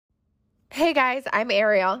Hey guys, I'm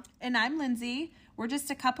Arielle. And I'm Lindsay. We're just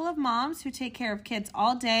a couple of moms who take care of kids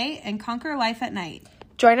all day and conquer life at night.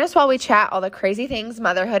 Join us while we chat all the crazy things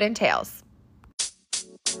motherhood entails.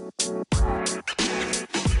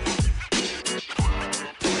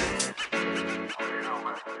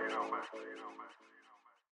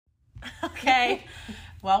 Okay,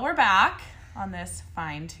 well, we're back on this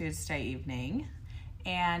fine Tuesday evening.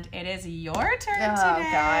 And it is your turn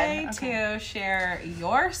today to share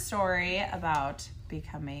your story about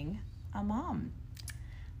becoming a mom.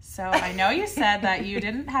 So I know you said that you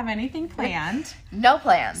didn't have anything planned. No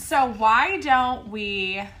plans. So why don't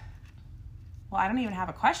we... Well, I don't even have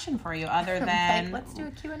a question for you other than... let's do a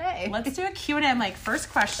Q&A. Let's do a Q&A. I'm like, first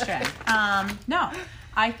question. No,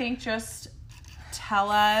 I think just tell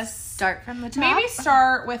us... Start from the top. Maybe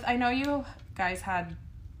start with... I know you guys had...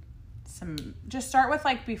 Just start with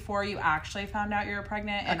like before you actually found out you were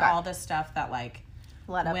pregnant and all the stuff that like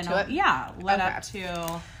led up to it. Yeah, led up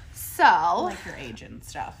to like your age and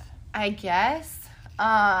stuff. I guess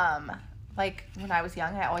like when I was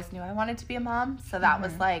young, I always knew I wanted to be a mom. So that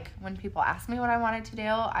was like when people asked me what I wanted to do,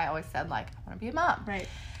 I always said like I want to be a mom. Right.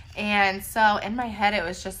 And so in my head it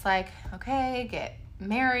was just like, okay, get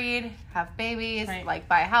married, have babies, like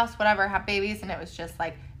buy a house, whatever, have babies, and it was just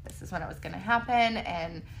like this is when it was going to happen.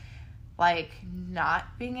 And like not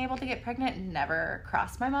being able to get pregnant never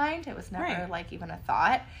crossed my mind. It was never like even a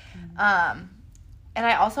thought. And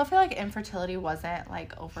I also feel like infertility wasn't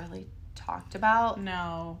like overly talked about.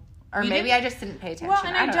 No. Or maybe I just didn't pay attention. Well,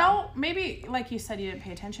 and I don't maybe like you said you didn't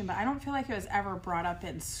pay attention, but I don't feel like it was ever brought up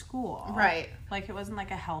in school. Right. Like it wasn't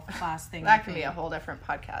like a health class thing. That can be a whole different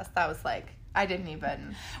podcast. That was like I didn't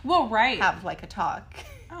even have like a talk.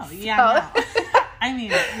 Oh, yeah. So. No. I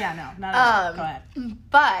mean, yeah, no, not at all. Go ahead.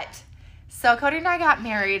 But so Cody and I got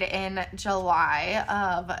married in July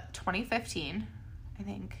of 2015,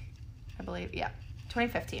 I believe,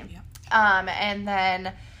 2015. Yeah. And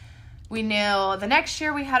then we knew the next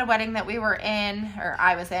year we had a wedding that we were in, or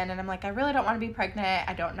I was in, and I'm like, I really don't want to be pregnant.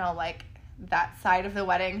 I don't know, like, that side of the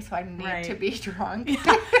wedding, so I need to be drunk.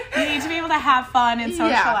 Yeah. You need to be able to have fun and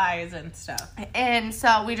socialize and stuff. And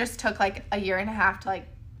so we just took, like, a year and a half to, like,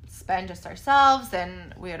 spend just ourselves,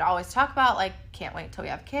 and we would always talk about like can't wait till we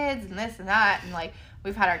have kids and this and that, and like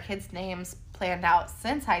we've had our kids' names planned out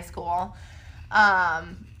since high school.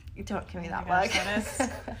 Don't give me that look.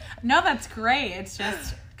 No, that's great. It's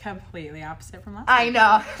just completely opposite from us. I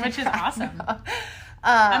know, which is awesome.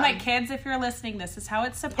 I'm like, kids, if you're listening, this is how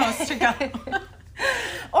it's supposed to go.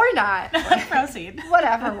 Or not. Proceed.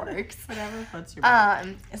 Whatever works. Whatever floats your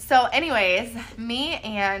boat. So anyways, me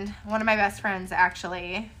and one of my best friends,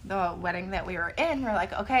 actually, the wedding that we were in, we're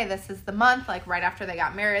like, okay, this is the month, like right after they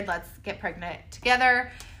got married, let's get pregnant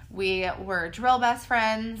together. We were drill best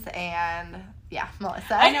friends, and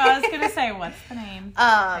Melissa. I know, I was going to say, what's the name?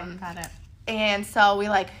 Got it. And so we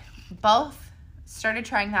like both started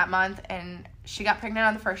trying that month, and she got pregnant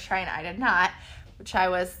on the first try and I did not, which I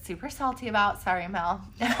was super salty about. Sorry, Mel.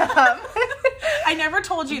 I never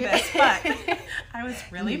told you this, but I was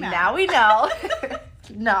really mad. Now we know.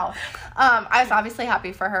 No. I was obviously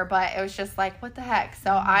happy for her, but it was just like, what the heck?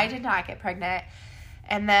 So I did not get pregnant.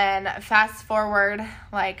 And then fast forward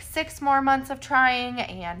like 6 more months of trying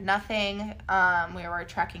and nothing. We were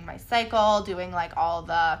tracking my cycle, doing like all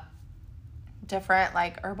the different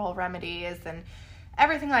like herbal remedies and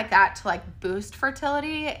everything like that to like boost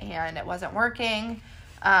fertility, and it wasn't working.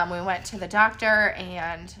 We went to the doctor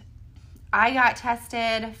and I got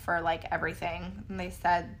tested for like everything, and they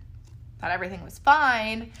said that everything was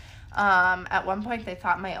fine. At one point they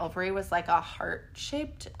thought my ovary was like a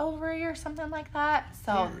heart-shaped ovary or something like that.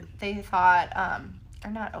 So they thought, or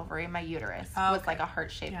not ovary, my uterus was like a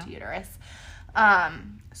heart-shaped uterus.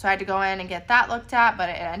 So I had to go in and get that looked at, but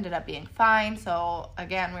it ended up being fine. So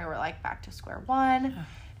again, we were like back to square one.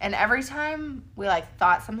 And every time we like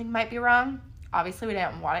thought something might be wrong, obviously we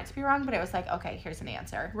didn't want it to be wrong, but it was like, okay, here's an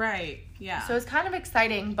answer. Right. Yeah. So it was kind of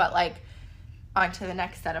exciting, but like on to the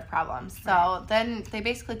next set of problems. So then they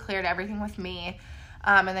basically cleared everything with me.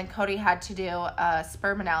 And then Cody had to do a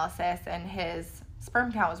sperm analysis, and his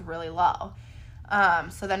sperm count was really low.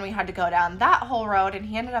 So then we had to go down that whole road, and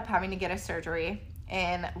he ended up having to get a surgery,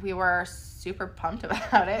 and we were super pumped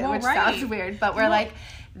about it, which sounds weird, but we're like,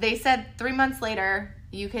 they said 3 months later,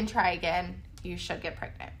 you can try again, you should get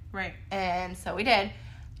pregnant. Right. And so we did.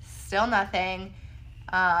 Still nothing.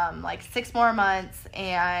 Like 6 more months,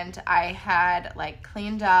 and I had like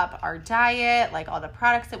cleaned up our diet, like all the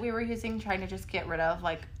products that we were using, trying to just get rid of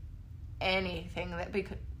like anything that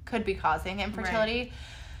could be causing infertility.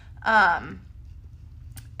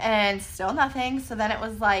 And still nothing. So then it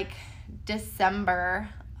was like December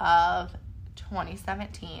of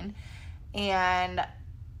 2017. And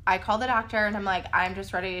I called the doctor and I'm like, I'm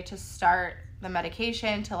just ready to start the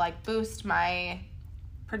medication to like boost my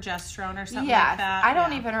progesterone or something like that. I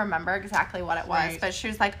don't even remember exactly what it was, Right. but she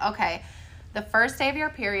was like, okay, the first day of your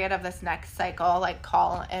period of this next cycle, like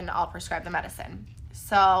call and I'll prescribe the medicine.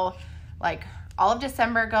 So like all of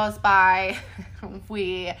December goes by.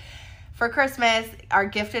 We, for Christmas, are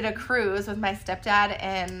gifted a cruise with my stepdad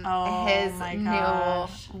and his new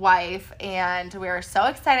wife. And we were so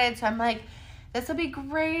excited. So I'm like, this will be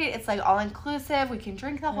great. It's like all inclusive. We can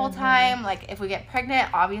drink the whole time. Like if we get pregnant,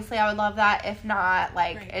 obviously I would love that. If not,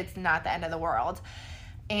 like it's not the end of the world.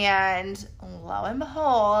 And lo and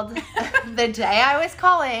behold, the day I was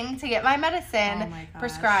calling to get my medicine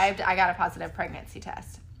prescribed, I got a positive pregnancy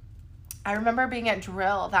test. I remember being at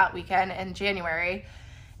drill that weekend in January.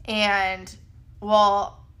 And,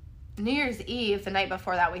 well, New Year's Eve, the night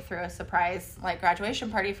before that, we threw a surprise, like, graduation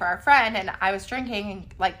party for our friend. And I was drinking and,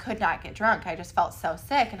 like, could not get drunk. I just felt so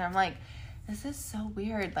sick. And I'm like, this is so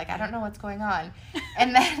weird. Like, I don't know what's going on.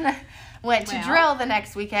 And then went to drill the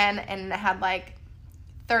next weekend and had, like,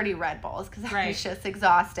 30 Red Bulls because I was just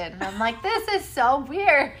exhausted. And I'm like, this is so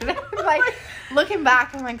weird. Like, looking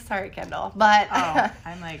back, I'm like, sorry, Kendall. But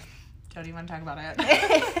I'm like, don't even talk about it.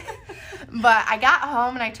 But I got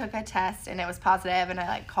home and I took a test and it was positive. And I,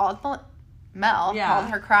 like, called Mel, called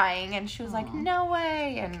her crying. And she was like, no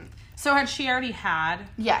way. And so had she already had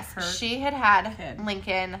she had kid.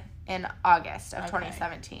 Lincoln in August of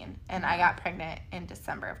 2017. And I got pregnant in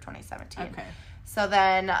December of 2017. Okay. So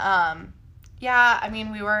then... I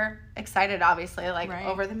mean, we were excited, obviously, like,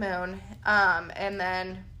 over the moon. And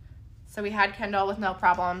then, so we had Kendall with no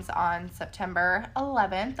problems on September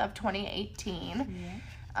 11th of 2018.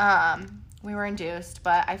 Yeah. We were induced,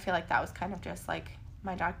 but I feel like that was kind of just, like,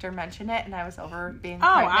 my doctor mentioned it, and I was over being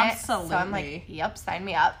pregnant. Oh, absolutely. So I'm like, yep, sign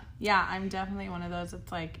me up. Yeah, I'm definitely one of those.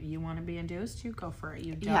 It's like, you want to be induced, you go for it.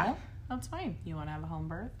 You don't, that's fine. You want to have a home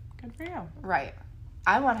birth, good for you. Right.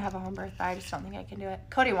 I want to have a home birth, but I just don't think I can do it.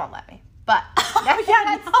 Cody won't let me. But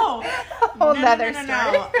no. Whole nother story.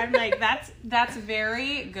 I'm like, that's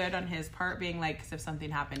very good on his part, being like, because if something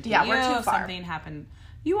happened to you, we're too far. Something happened,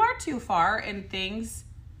 you are too far, and things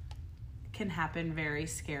can happen very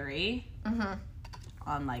scary. Mm-hmm.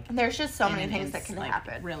 On like, there's just so many things that can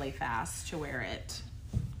happen really fast to where it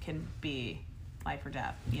can be life or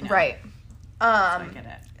death. You know, right? So I get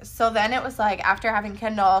it. So then it was like, after having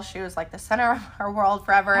Kendall, she was like the center of our world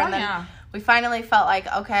forever, and then. We finally felt like,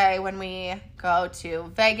 okay, when we go to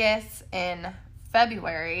Vegas in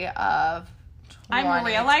February of 2020. I'm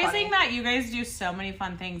realizing that you guys do so many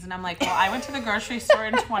fun things. And I'm like, well, I went to the grocery store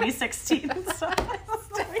in 2016. So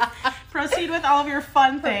proceed with all of your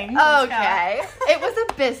fun things. Okay. It was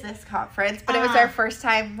a business conference, but it was our first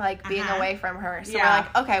time, like, being away from her. So we're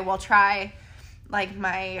like, okay, we'll try, like,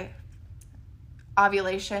 my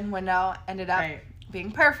ovulation window ended up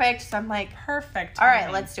being perfect. So I'm like, perfect. All right,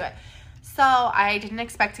 let's do it. So I didn't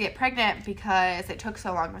expect to get pregnant because it took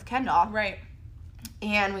so long with Kendall. Right.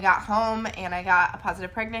 And we got home and I got a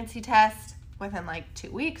positive pregnancy test within like 2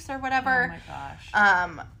 weeks or whatever. Oh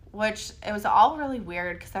my gosh. Which it was all really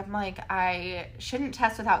weird because I'm like, I shouldn't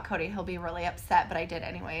test without Cody. He'll be really upset, but I did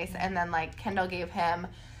anyways. Mm-hmm. And then like Kendall gave him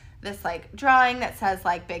this like drawing that says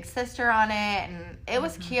like big sister on it, and it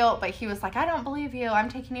was cute, but he was like, I don't believe you. I'm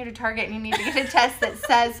taking you to Target and you need to get a test that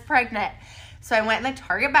says pregnant. So I went in the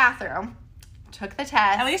Target bathroom, took the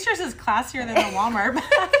test. At least yours is classier than the Walmart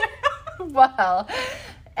bathroom. Well,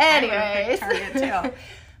 anyways. Target too.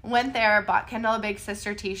 Went there, bought Kendall a big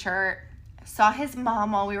sister t-shirt, saw his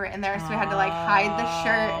mom while we were in there, so we had to like hide the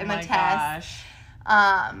shirt in the test. Gosh.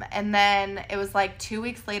 And then it was like 2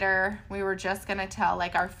 weeks later, we were just going to tell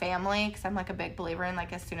like our family, because I'm like a big believer in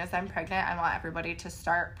like as soon as I'm pregnant, I want everybody to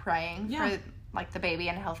start praying for like the baby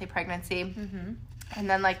and a healthy pregnancy. Mm-hmm. And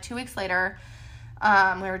then like 2 weeks later,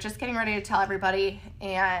 we were just getting ready to tell everybody,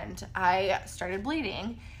 and I started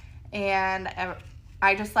bleeding, and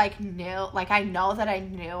I just like knew, like I know that I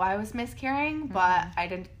knew I was miscarrying, but I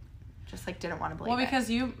didn't want to believe it. Well, because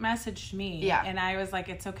you messaged me, and I was like,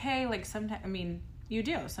 it's okay, like sometimes, I mean, you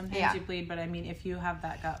do, sometimes you bleed, but I mean, if you have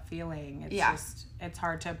that gut feeling, it's just, it's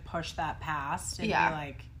hard to push that past and be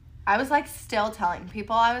like. I was like still telling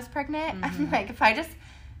people I was pregnant. I'm like, if I just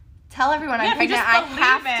tell everyone I'm pregnant, I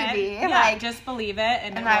have to be. Like, just believe it.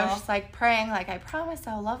 And I was just like praying, like, I promise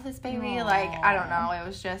I'll love this baby. Aww. Like, I don't know. It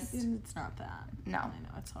was just. It's not that. No. I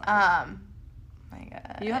know, it's hard. My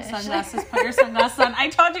God. You have sunglasses. Put your sunglasses on. I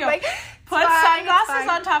told you. Like, put sunglasses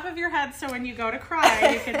on top of your head so when you go to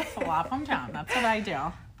cry, you can flop them down. That's what I do.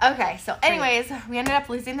 Okay. So anyways, we ended up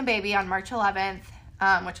losing the baby on March 11th.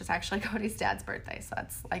 which is actually Cody's dad's birthday. So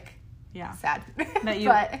that's like sad.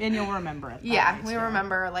 And you'll remember it. Yeah, we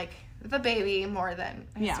remember like the baby more than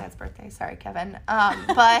his dad's birthday. Sorry, Kevin.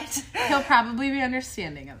 But he'll probably be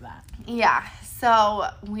understanding of that. Yeah. So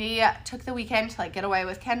we took the weekend to like get away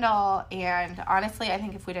with Kendall, and honestly, I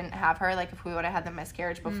think if we didn't have her, like if we would have had the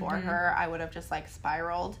miscarriage before her, I would have just like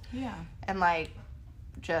spiraled. Yeah. And like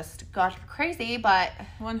just got crazy, but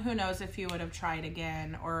one who knows if you would have tried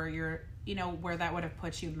again, or you're, you know, where that would have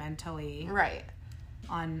put you mentally. Right.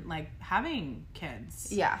 On like having kids.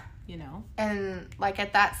 Yeah. You know. And like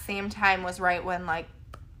at that same time was right when like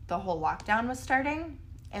the whole lockdown was starting.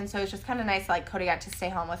 And so it was just kind of nice, like, Cody got to stay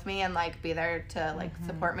home with me and, like, be there to, like,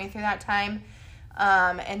 support me through that time.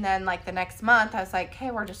 And then, like, the next month, I was like,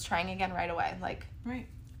 hey, we're just trying again right away. Like,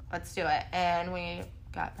 let's do it. And we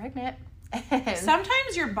got pregnant.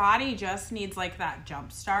 Sometimes your body just needs, like, that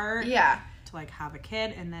jump start. Yeah. To, like, have a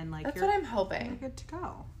kid, and then, like, that's what I'm hoping. You're good to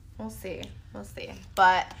go. We'll see.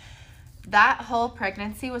 But that whole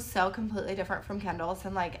pregnancy was so completely different from Kendall's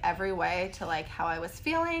in, like, every way, to, like, how I was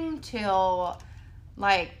feeling, to...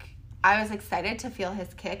 Like, I was excited to feel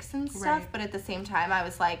his kicks and stuff, but at the same time, I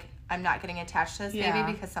was like, I'm not getting attached to this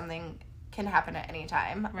baby because something can happen at any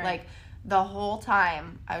time. Right. Like, the whole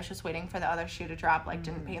time, I was just waiting for the other shoe to drop. Like,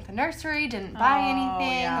 didn't paint the nursery, didn't buy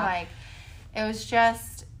anything. Yeah. Like, it was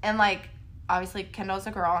just, and, like, obviously, Kendall's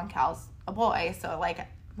a girl and Cal's a boy, so, like,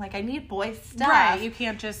 I need boy stuff. Right, you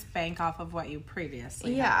can't just bank off of what you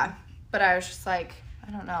previously had. But I was just like... I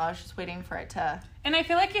don't know. I was just waiting for it to... And I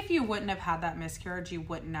feel like if you wouldn't have had that miscarriage, you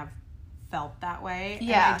wouldn't have felt that way.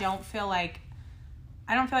 Yeah. And I don't feel like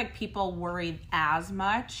people worry as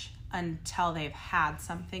much until they've had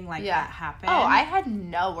something like that happen. Oh, I had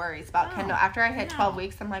no worries about Kendall. After I hit 12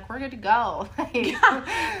 weeks, I'm like, we're good to go. Like,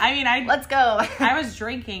 I mean, let's go. I was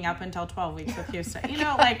drinking up until 12 weeks with Houston. You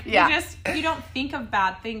know, like, you don't think of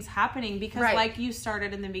bad things happening because like you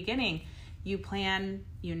started in the beginning. You plan,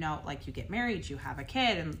 you know, like you get married, you have a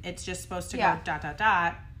kid, and it's just supposed to go ...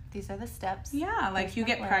 These are the steps. Yeah, like you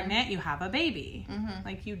get pregnant, you have a baby. Mm-hmm.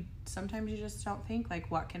 Like sometimes you just don't think like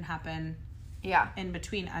what can happen in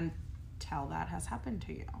between until that has happened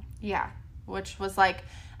to you. Yeah, which was like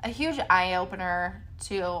a huge eye-opener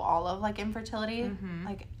to all of like infertility. Mm-hmm.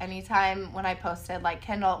 Like anytime when I posted like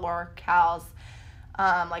Kendall or Cal's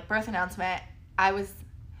like birth announcement, I was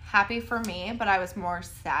happy for me, but I was more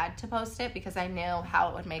sad to post it because I knew how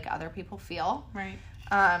it would make other people feel. Right.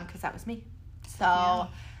 Because that was me. So,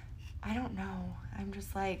 I don't know. I'm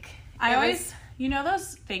just like... I always... You know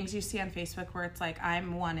those things you see on Facebook where it's like,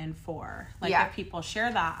 I'm 1 in 4? Like, if people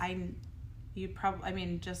share that, you'd probably... I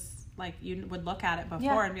mean, just, like, you would look at it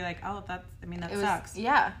before and be like, oh, that sucks.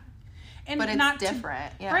 Yeah. And but it's not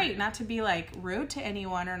different. Right. Not to be, like, rude to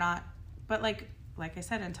anyone or not... But, like I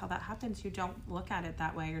said, until that happens, you don't look at it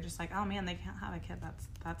that way. You're just like, oh man, they can't have a kid.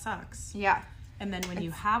 That sucks. Yeah. And then when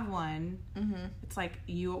you have one, it's like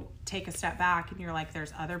you take a step back and you're like,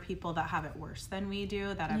 there's other people that have it worse than we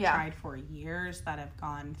do, that have tried for years, that have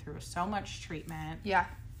gone through so much treatment. Yeah.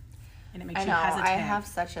 And it makes you hesitant. I have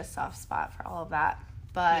such a soft spot for all of that.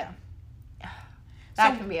 But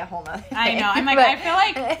that can be a whole nother thing. I know. I'm like, I feel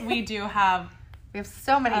like we do have... We have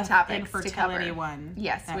so many topics infertility to cover. One.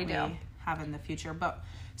 Yes, we do. Have in the future. But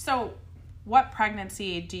so what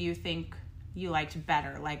pregnancy do you think you liked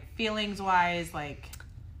better, like feelings wise? Like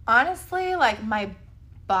honestly, like my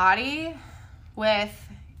body with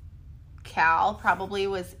Cal probably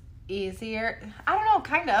was easier. I don't know,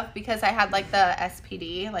 kind of, because I had like the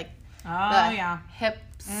SPD, like the hip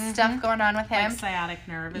stuff going on with him, like sciatic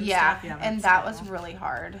nerve and stuff. Yeah, and that was really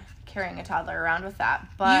hard carrying a toddler around with that.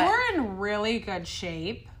 But you were in really good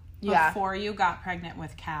shape before you got pregnant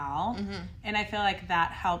with Cal. Mm-hmm. And I feel like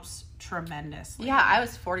that helps tremendously. Yeah, I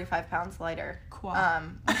was 45 pounds lighter. Cool.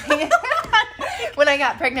 When I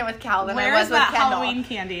got pregnant with Cal than I was with Kendall. Halloween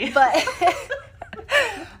candy? But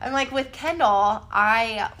I'm like, with Kendall,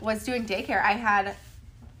 I was doing daycare. I had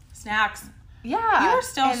snacks. Yeah. You were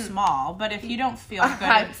still small, but if you don't feel good...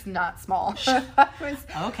 I was not small.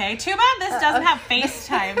 Okay, too bad this doesn't have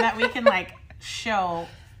FaceTime that we can, like, show...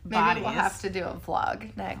 Maybe bodies. We'll have to do a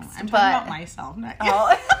vlog next. I'm talking about myself next.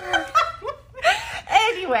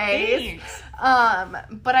 Anyways,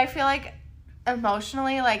 but I feel like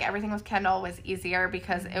emotionally, like everything with Kendall was easier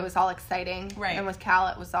because it was all exciting, right? And with Cal,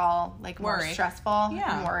 it was all like more stressful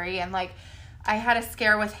and worry, and like I had a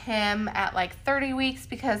scare with him at like 30 weeks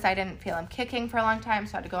because I didn't feel him kicking for a long time,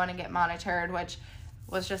 so I had to go in and get monitored, which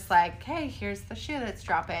was just like, hey, here's the shoe that's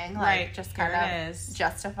dropping, like just kind of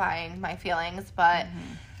justifying my feelings, but.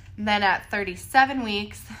 Then at 37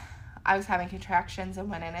 weeks, I was having contractions and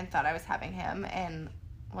went in and thought I was having him. And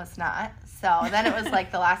was not. So then it was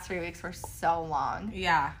like the last 3 weeks were so long.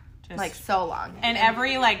 Yeah. Like so long. And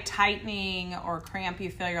every like tightening or cramp you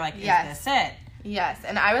feel, you're like, is this it? Yes.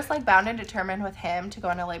 And I was like bound and determined with him to go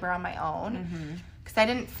into labor on my own. Because I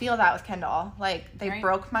didn't feel that with Kendall. Like they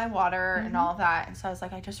broke my water and all of that. And so I was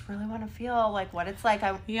like, I just really want to feel like what it's like.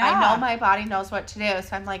 I know my body knows what to do.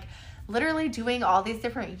 So I'm like literally doing all these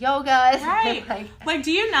different yogas. Right. like,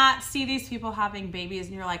 do you not see these people having babies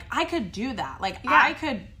and you're like, I could do that. Like I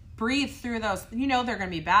could breathe through those. You know they're going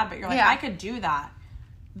to be bad, but you're like, I could do that.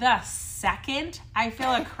 The second I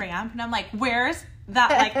feel a cramp and I'm like, where's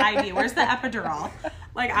that like IV? Where's the epidural?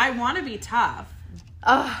 Like I want to be tough,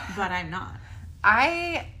 but I'm not.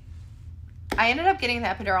 I ended up getting the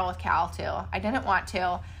epidural with Cal too. I didn't want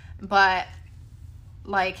to, but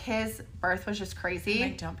like his birth was just crazy.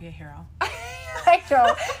 Like, don't be a hero. I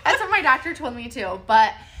know. That's what my doctor told me too.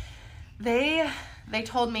 But they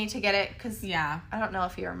told me to get it because I don't know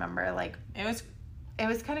if you remember. Like it was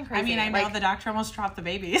kind of crazy. I mean, I know the doctor almost dropped the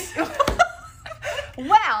babies. Well,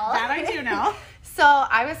 that I do know. So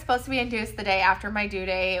I was supposed to be induced the day after my due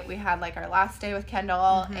date. We had like our last day with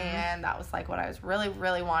Kendall, and that was like what I was really,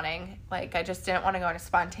 really wanting. Like I just didn't want to go into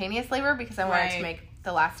spontaneous labor because I wanted to make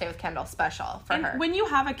the last day with Kendall special for her. When you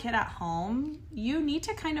have a kid at home, you need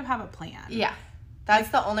to kind of have a plan. Yeah. That's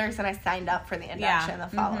the only reason I signed up for the induction the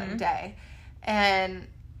following day. And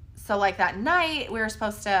so, like, that night, we were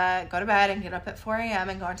supposed to go to bed and get up at 4 a.m.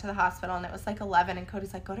 and go into the hospital, and it was, like, 11, and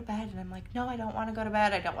Cody's like, go to bed, and I'm like, no, I don't want to go to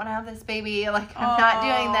bed. I don't want to have this baby. Like, I'm not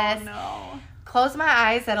doing this. No. Closed my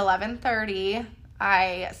eyes at 11:30.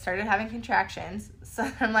 I started having contractions. So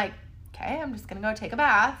I'm like, okay, I'm just going to go take a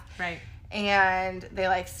bath. Right. And they,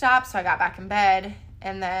 like, stopped, so I got back in bed,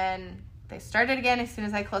 and then they started again as soon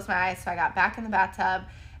as I closed my eyes, so I got back in the bathtub.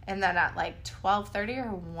 And then at like 12:30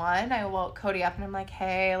 or 1, I woke Cody up and I'm like,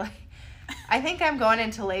 hey, like, I think I'm going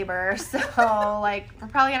into labor. So, like, we're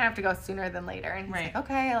probably going to have to go sooner than later. And he's like,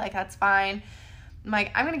 okay, like, that's fine. I'm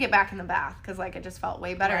like, I'm going to get back in the bath because, like, it just felt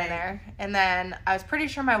way better in there. And then I was pretty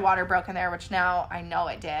sure my water broke in there, which now I know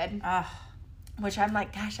it did. Which I'm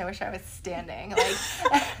like, gosh, I wish I was standing.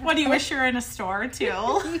 Like, what do you wish you were in a store too?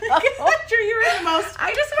 No. After you were in the most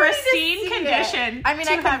pristine condition. I mean,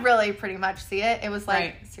 I could really pretty much see it. It was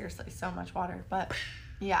like seriously so much water, but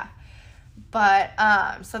yeah.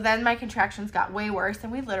 But so then my contractions got way worse,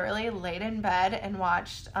 and we literally laid in bed and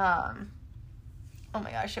watched. Oh my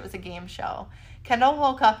gosh, it was a game show. Kendall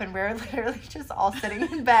woke up and we were literally just all sitting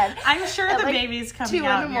in bed. I'm sure the like baby's coming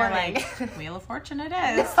out and you're like, Wheel of Fortune it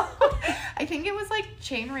is. No, I think it was like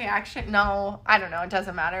Chain Reaction. No, I don't know. It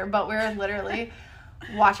doesn't matter. But we were literally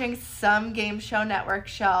watching some game show network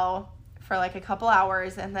show for like a couple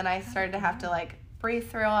hours. And then I started to have to like breathe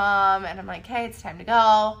through them. And I'm like, hey, it's time to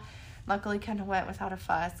go. Luckily, Kendall went without a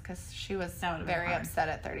fuss because she was very upset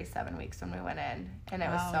at 37 weeks when we went in. And it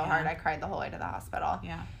was so hard. I cried the whole way to the hospital.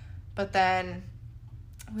 Yeah. But then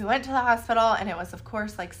we went to the hospital, and it was, of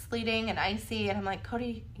course, like sleeting and icy. And I'm like,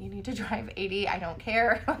 Cody, you need to drive 80. I don't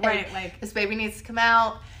care. Like, this baby needs to come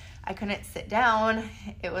out. I couldn't sit down.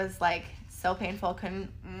 It was, like, so painful.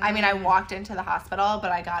 I mean, I walked into the hospital,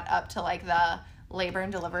 but I got up to, like, the labor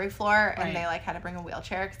and delivery floor, and they, like, had to bring a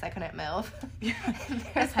wheelchair because I couldn't move.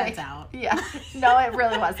 His head's out. Yeah. No, it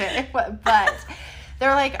really wasn't. But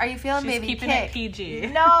they're like, are you feeling She's baby keeping kick? It PG.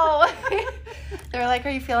 No. They're like, are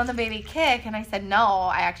you feeling the baby kick? And I said, no,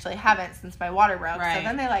 I actually haven't since my water broke. So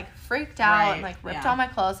then they like freaked out and like ripped all my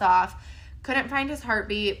clothes off. Couldn't find his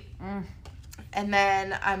heartbeat. And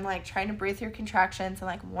then I'm like trying to breathe through contractions. And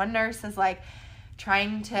like one nurse is like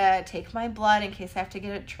trying to take my blood in case I have to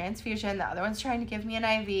get a transfusion. The other one's trying to give me an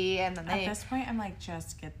IV. And then at this point, I'm like,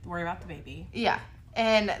 just worry about the baby. Yeah.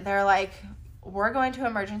 And they're like, we're going to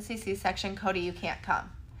emergency C-section. Cody, you can't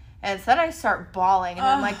come. And so then I start bawling. And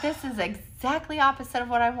I'm like, this is exactly opposite of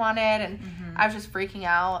what I wanted. And I was just freaking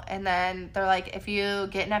out. And then they're like, if you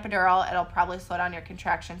get an epidural, it'll probably slow down your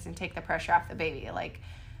contractions and take the pressure off the baby. Like,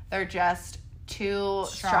 they're just too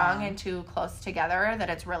strong and too close together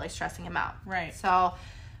that it's really stressing him out. Right. So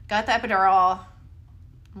got the epidural.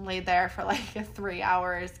 Laid there for like 3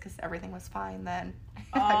 hours because everything was fine then.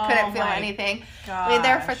 I couldn't feel anything. Laid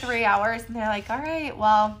there for 3 hours, and they're like, all right,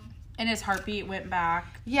 well. And his heartbeat went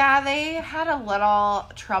back. Yeah, they had a little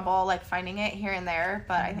trouble like finding it here and there,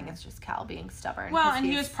 but I think it's just Cal being stubborn. Well, and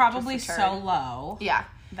he was probably so low. Yeah.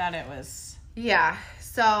 That it was. Yeah.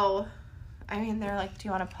 So, I mean, they're like, do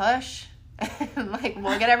you want to push? Like,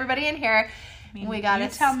 we'll get everybody in here. I mean, we got a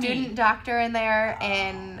student doctor in there,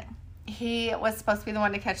 and he was supposed to be the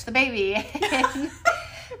one to catch the baby.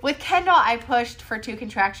 With Kendall, I pushed for 2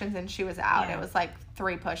 contractions and she was out. Yeah. It was like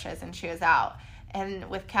 3 pushes and she was out. And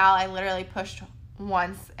with Cal, I literally pushed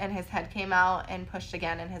once and his head came out and pushed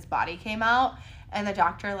again and his body came out. And the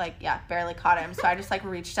doctor, like, barely caught him. So I just, like,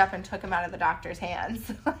 reached up and took him out of the doctor's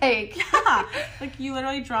hands. Like. Yeah. Like, you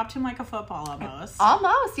literally dropped him like a football almost.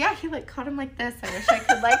 Almost. Yeah. He, like, caught him like this. I wish I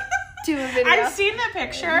could, like, do a video. I've seen the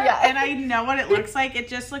picture. Yeah. And I know what it looks like. It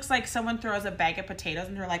just looks like someone throws a bag of potatoes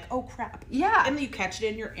and you're like, oh, crap. Yeah. And then you catch it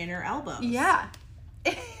in your inner elbows. Yeah.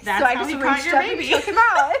 That's so how you caught your baby. And took him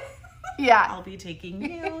out. Yeah. I'll be taking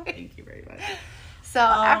you. Thank you very much. So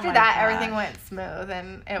after that, everything went smooth,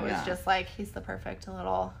 and it was just like, he's the perfect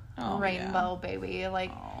little rainbow baby.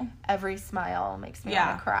 Like, every smile makes me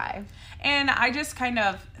want to cry. And I just kind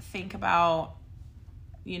of think about,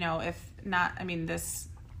 you know, if not, I mean, this,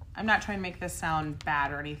 I'm not trying to make this sound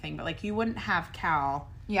bad or anything, but, like, you wouldn't have Cal.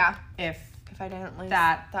 Yeah. If I didn't lose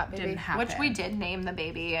that baby. Didn't happen. Which we did name the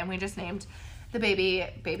baby, and we just named the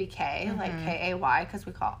baby K, like K-A-Y, because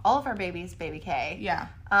we call all of our babies Baby K. Yeah.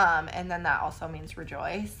 And then that also means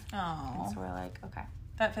rejoice. Oh. And so we're like, okay.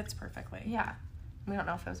 That fits perfectly. Yeah. We don't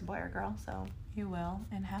know if it was a boy or girl, so. You will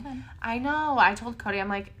in heaven. I know. I told Cody, I'm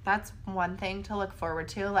like, that's one thing to look forward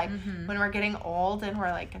to. Like, when we're getting old and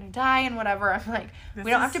we're, like, going to die and whatever, I'm like,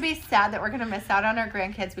 we don't have to be sad that we're going to miss out on our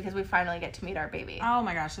grandkids because we finally get to meet our baby. Oh,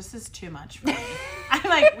 my gosh. This is too much for me. I'm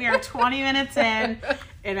like, we are 20 minutes in,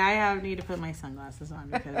 and I need to put my sunglasses on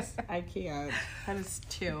because I can't. That is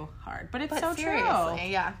too hard. But it's so true.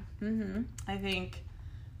 Yeah. I think,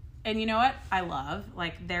 and you know what I love?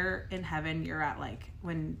 Like, they're in heaven. You're at, like,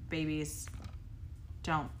 when babies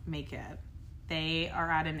don't make it, they are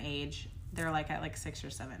at an age, they're like at like 6 or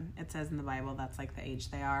 7. It says in the Bible that's like the age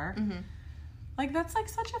they are. Like, that's like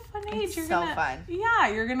such a fun age. It's so fun. Yeah,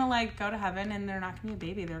 you're gonna like go to heaven and they're not gonna be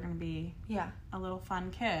a baby. They're gonna be a little fun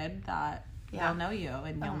kid that they'll know you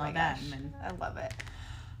and you'll know them. And I love it.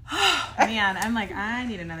 Man, I'm like, I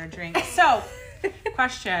need another drink. So,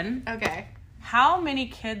 question. Okay. How many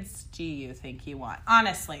kids do you think you want?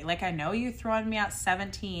 Honestly, like, I know you throwing me out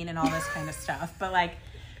 17 and all this kind of stuff, but like,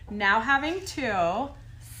 now having 2.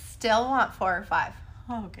 Still want 4 or 5.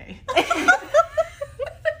 Oh, okay.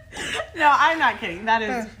 No, I'm not kidding.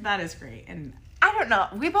 That is great. And I don't know.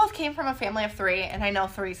 We both came from a family of 3, and I know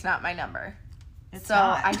 3's not my number. It's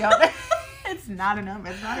not. I don't. It's not a number.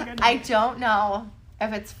 It's not a good number. I don't know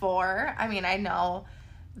if it's 4. I mean, I know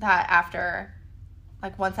that after,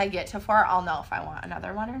 like, once I get to 4, I'll know if I want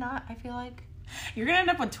another one or not, I feel like. You're going to end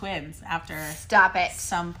up with twins after. Stop it.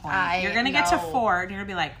 Some point. You're going to get to 4, and you're going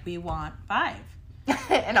to be like, we want 5.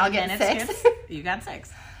 And I'll get 6. You got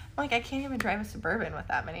 6. Like, I can't even drive a Suburban with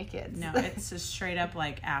that many kids. No, it's just straight up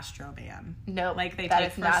like Astro van. Nope. Like, they that take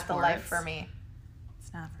is for not sports. The life for me.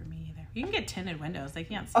 It's not for me either. You can get tinted windows. They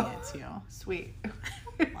can't see it, too. Sweet.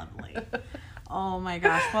 Lovely. Oh, my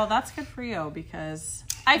gosh. Well, that's good for you because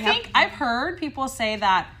I think I've heard people say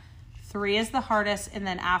that 3 is the hardest and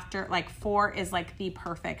then after, like, 4 is, like, the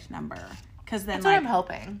perfect number. Because then, that's like, what I'm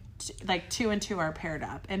hoping. Like, 2 and 2 are paired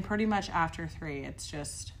up. And pretty much after 3, it's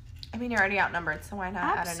just... I mean, you're already outnumbered, so why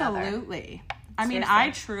not add another? Absolutely. I mean,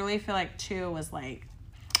 I truly feel like 2 was, like,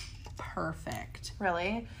 perfect.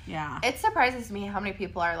 Really? Yeah. It surprises me how many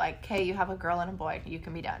people are like, okay, you have a girl and a boy, you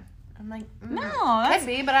can be done. I'm like, no. Could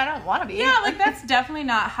be, but I don't want to be. Yeah, like, that's definitely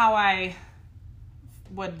not how I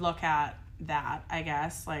would look at that, I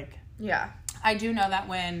guess. Like, yeah. I do know that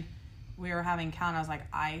when we were having Cal, I was like,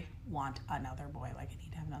 I want another boy. Like, I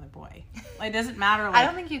need to have another boy. Like, it doesn't matter. Like, I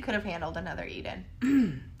don't think you could have handled another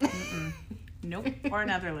Eden. Nope. Or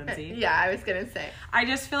another Lindsay. Yeah, I was going to say. I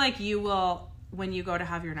just feel like you will, when you go to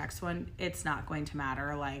have your next one, it's not going to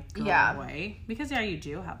matter, like, girl or boy. Because, you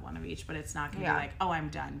do have one of each, but it's not going to be like, oh, I'm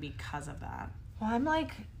done because of that. Well, I'm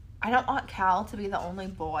like, I don't want Cal to be the only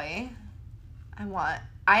boy. I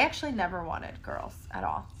actually never wanted girls at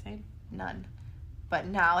all. Same. None. But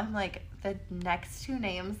now I'm like, the next 2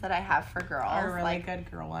 names that I have for girls are really like, good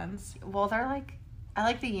girl ones. Well, they're like, I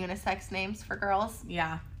like the unisex names for girls.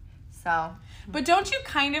 Yeah. So. But don't you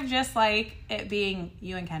kind of just like it being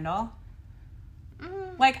you and Kendall?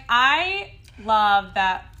 Like, I love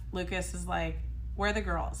that Lucas is like, we're the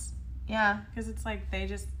girls. Yeah. Because it's like,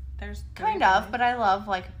 there's... Kind of, but I love,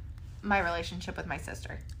 like, my relationship with my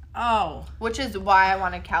sister. Oh. Which is why I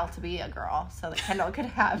wanted Cal to be a girl, so that Kendall could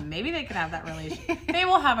have... Maybe they could have that relationship. They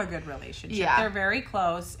will have a good relationship. Yeah. They're very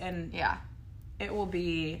close, and yeah, it will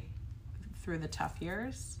be through the tough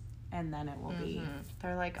years, and then it will be...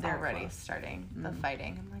 They're, like, already starting the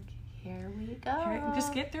fighting. I'm like, here we go.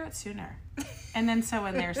 Just get through it sooner. And then so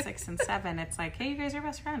when they're 6 and 7, it's like, hey, you guys are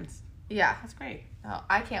best friends. Yeah. That's great. Oh,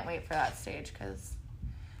 I can't wait for that stage, because...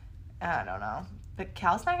 I don't know. But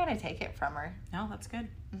Cal's not going to take it from her. No, that's good.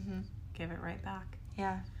 Give it right back.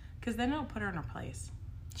 Yeah. Because then it'll put her in her place.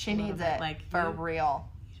 She needs it. Like, for real.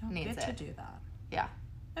 You don't get to do that. Yeah.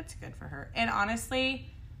 That's good for her. And honestly,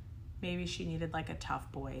 maybe she needed, like, a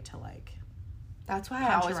tough boy to, like, that's why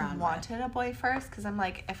I always wanted a boy first, because I'm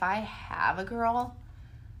like, if I have a girl,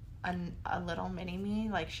 a little mini me,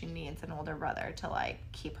 like, she needs an older brother to, like,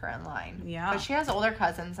 keep her in line. Yeah. But she has older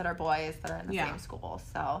cousins that are boys that are in the same school,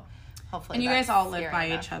 so hopefully. And you guys all live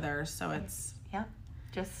by each other, so it's. Yeah.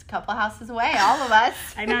 Just a couple houses away, all of us.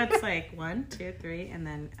 I know, it's like 1, 2, 3, and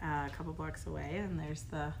then a couple blocks away, and there's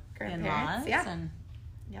the in-laws. Yeah. And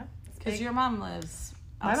yeah. Because your mom lives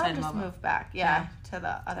outside. My mom just moved back, to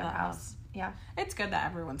the other house. Yeah. It's good that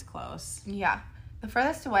everyone's close. Yeah. The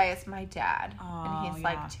furthest away is my dad. Oh, and he's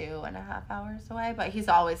like 2.5 hours away, but he's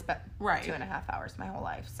always been 2.5 hours my whole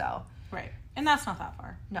life, so. Right. And that's not that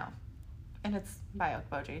far. No. And it's by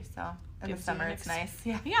Okboji, so in the summer it's nice.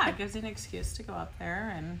 Yeah. Yeah, it gives you an excuse to go up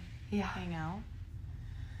there and hang out.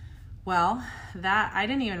 Well, I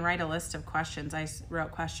didn't even write a list of questions. I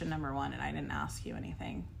wrote question number 1, and I didn't ask you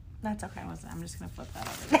anything. That's okay. I'm just going to flip that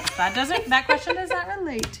over. That question does not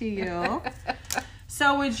relate to you.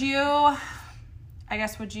 So would you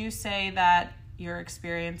say that your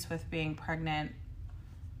experience with being pregnant,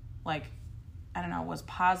 like, I don't know, was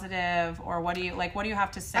positive, or what do you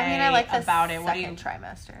have to say about it? Second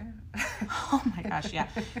trimester. Oh my gosh, yeah.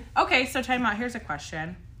 Okay, so time out. Here's a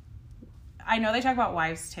question. I know they talk about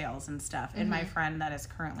wives' tales and stuff, and my friend that is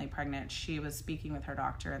currently pregnant, she was speaking with her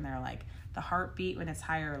doctor, and they're like, the heartbeat when it's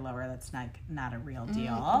higher or lower, that's not a real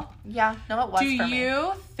deal. Yeah, no, it was for me. Do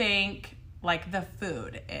you think, like, the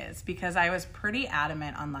food is? Because I was pretty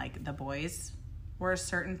adamant on, like, the boys were a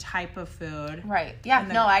certain type of food. Right. Yeah,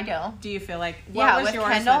 no, I do. Do you feel like, with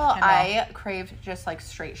Kendall, I craved just, like,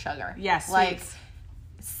 straight sugar. Yes. Yeah, like,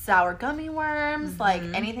 sour gummy worms, like,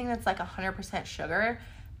 anything that's, like, 100% sugar.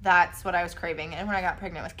 That's what I was craving. And when I got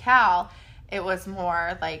pregnant with Cal, it was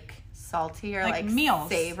more, like, salty or, like meals.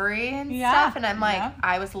 Savory and stuff. And I'm like,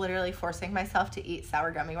 I was literally forcing myself to eat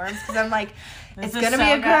sour gummy worms because I'm like, it's going to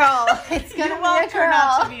be a girl. It's going to be a girl. Turn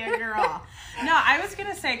out to be a girl. No, I was going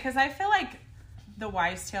to say, because I feel like the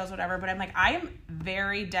wives' tales, whatever, but I'm like, I am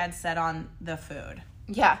very dead set on the food.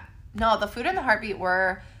 Yeah. No, the food and the heartbeat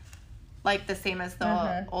were like the same as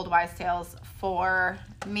the old wives' tales for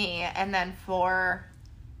me. And then for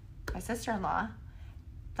my sister-in-law,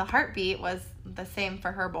 the heartbeat was the same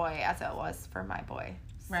for her boy as it was for my boy.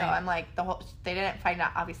 Right. So I'm like, they didn't find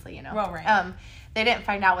out, obviously, you know. Well, right. They didn't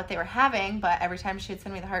find out what they were having, but every time she would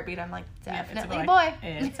send me the heartbeat, I'm like, definitely a boy.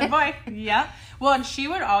 It's a boy. Yeah. Well, and she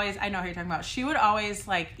would always, I know who you're talking about, she would always,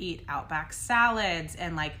 like, eat Outback salads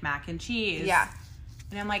and, like, mac and cheese. Yeah.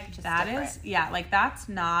 And I'm like, that's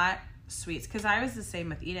not sweets. Because I was the same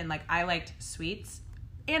with Eden. Like, I liked sweets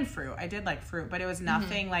and fruit. I did like fruit, but it was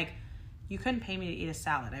nothing, like, you couldn't pay me to eat a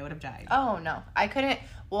salad. I would have died. Oh, no. I couldn't.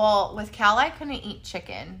 Well, with Cal, I couldn't eat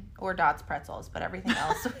chicken or Dot's pretzels, but everything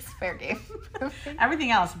else was fair game.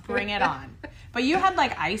 Everything else, bring it on. But you had,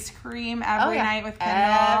 like, ice cream every night with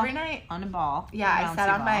Kendall. Every night. On a ball. Yeah, I sat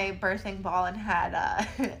on my birthing ball and had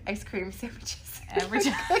ice cream sandwiches. Every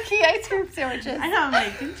time. Cookie ice cream sandwiches. I know. I'm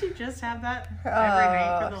like, didn't you just have that every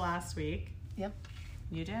night for the last week? Yep.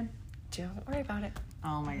 You did? Don't worry about it.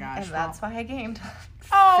 Oh, my gosh. And that's why I gained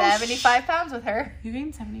 75 pounds with her. You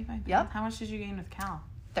gained 75 pounds? Yep. How much did you gain with Cal?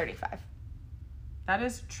 35. That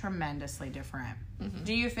is tremendously different. Mm-hmm.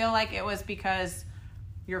 Do you feel like it was because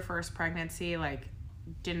your first pregnancy, like,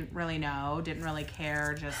 didn't really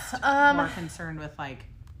care, just more concerned with, like,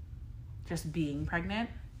 just being pregnant?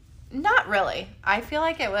 Not really. I feel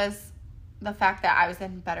like it was the fact that I was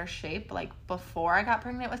in better shape, like, before I got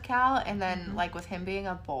pregnant with Cal, and then, like, with him being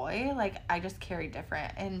a boy, like, I just carried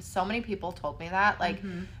different, and so many people told me that, like,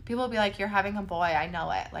 people would be like, you're having a boy, I know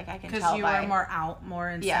it, like, I can tell by... Because you were more out more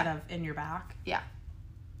instead of in your back? Yeah.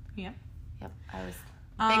 Yep. Yep, I was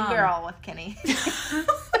big girl with Kenny.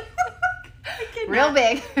 Real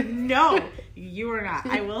big. No, you were not.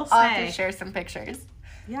 I will say... I'll have to share some pictures.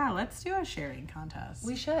 Yeah, let's do a sharing contest.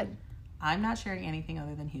 We should. I'm not sharing anything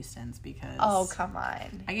other than Houston's because... Oh, come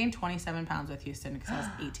on. I gained 27 pounds with Houston because I was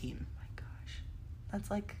 18. Oh my gosh.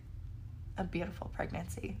 That's like a beautiful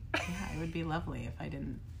pregnancy. Yeah, it would be lovely if I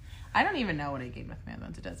didn't... I don't even know what I gained with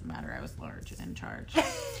Madeline's. It doesn't matter. I was large and in charge.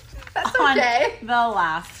 That's okay. On the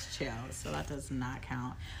last two, so that does not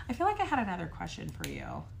count. I feel like I had another question for you.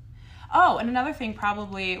 Oh, and another thing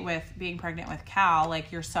probably with being pregnant with Cal,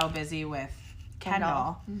 like, you're so busy with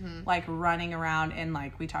Kendall, like, running around, and,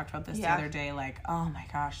 like, we talked about this the other day, like, oh my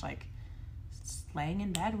gosh, like, laying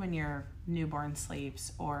in bed when your newborn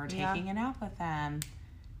sleeps or taking a nap with them.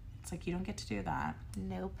 It's like, you don't get to do that.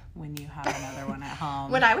 Nope. When you have another one at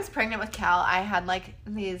home. When I was pregnant with Cal, I had like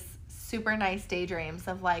these super nice daydreams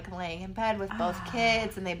of like laying in bed with both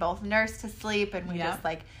kids, and they both nurse to sleep, and we just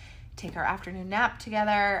like take our afternoon nap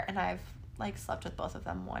together, and I've like slept with both of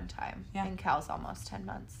them one time. Yeah. And Cal's almost 10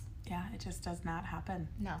 months. Yeah, it just does not happen.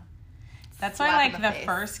 No. That's why like the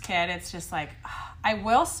first kid, it's just like, I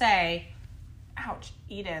will say, ouch,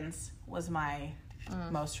 Eden's was my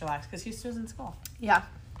most relaxed because Houston was in school. Yeah.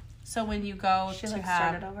 So when you go she to like have...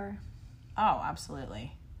 started over. Oh,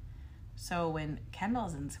 absolutely. So when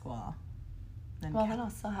Kendall's in school... Then I'll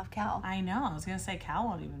still have Cal. I know. I was going to say Cal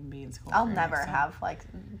won't even be in school. I'll never have like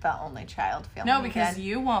the only child feeling. No, because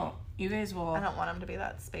you won't. You guys will... I don't want him to be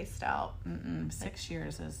that spaced out. 6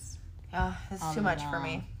 years is... it's too much for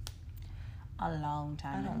me. A long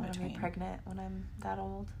time in between. I don't want to be pregnant when I'm that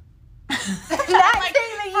old. Not saying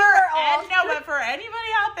that you are old. No, but for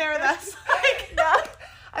anybody out there that's like... No,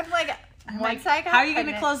 I'm like... Once I got how are you going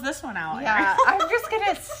to close this one out? Yeah, I'm just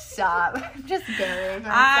going to stop. I'm just burying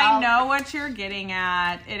myself. I know what you're getting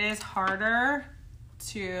at. It is harder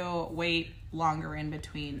to wait longer in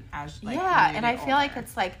between as like and I feel like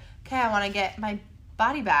it's like, okay, I want to get my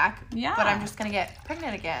body back, but I'm just going to get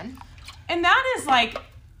pregnant again. And that is like,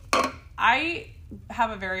 I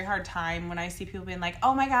have a very hard time when I see people being like,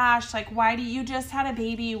 oh my gosh, like, why do you just had a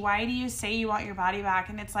baby? Why do you say you want your body back?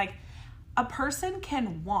 And it's like, a person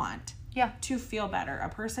can want to feel better. A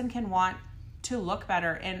person can want to look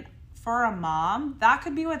better. And for a mom, that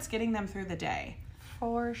could be what's getting them through the day.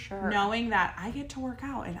 For sure. Knowing that I get to work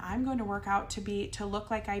out, and I'm going to work out to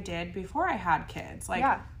look like I did before I had kids. Like,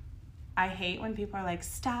 I hate when people are like,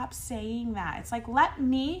 stop saying that. It's like, let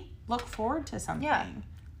me look forward to something. Yeah.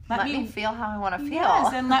 Let me feel how I want to feel.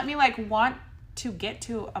 Yes, and let me like want to get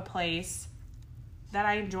to a place that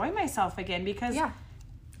I enjoy myself again, because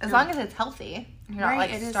as long as it's healthy. You're not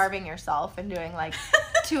like starving yourself and doing like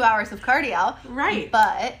 2 hours of cardio. Right.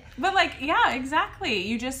 But like, yeah, exactly.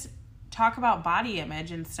 You just talk about body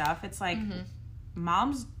image and stuff. It's like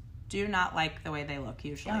moms do not like the way they look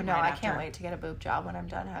usually. Oh no, I can't wait to get a boob job when I'm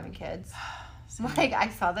done having kids. Like, I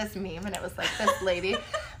saw this meme and it was like this lady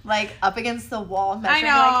like up against the wall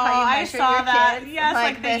measuring like how you measure your kids. Yes,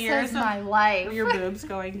 like this is my life. Your boobs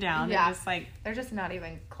going down. Yeah. Just like, they're just not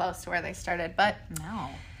even close to where they started, but no.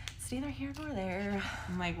 It's neither here nor there.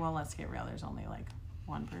 I'm like, well, let's get real. There's only like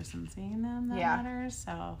one person seeing them that matters.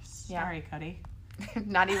 So sorry, Cody.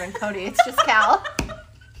 Not even Cody. It's just Cal.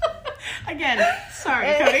 Again,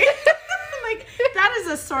 sorry, Cody. Like, that is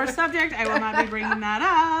a sore subject. I will not be bringing that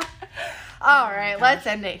up. All right, let's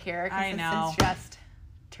end it here. I know. It's just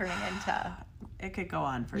turning into... It could go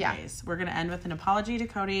on for days. We're going to end with an apology to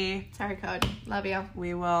Cody. Sorry, Cody. Love you.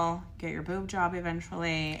 We will get your boob job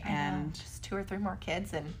eventually. And just 2 or 3 more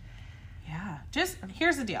kids and... Yeah. Just,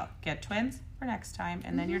 here's the deal. Get twins for next time,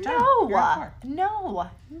 and then you're done. No,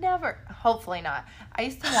 never. Hopefully not. I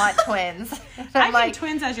used to want twins. I think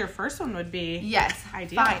twins as your first one would be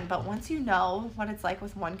ideal. Fine, but once you know what it's like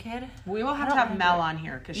with one kid... We will have to have Mel on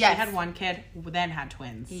here, because she had one kid, then had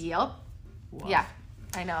twins. Yep. Woof. Yeah,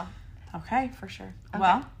 I know. Okay. For sure. Okay.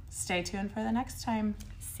 Well, stay tuned for the next time.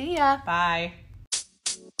 See ya. Bye.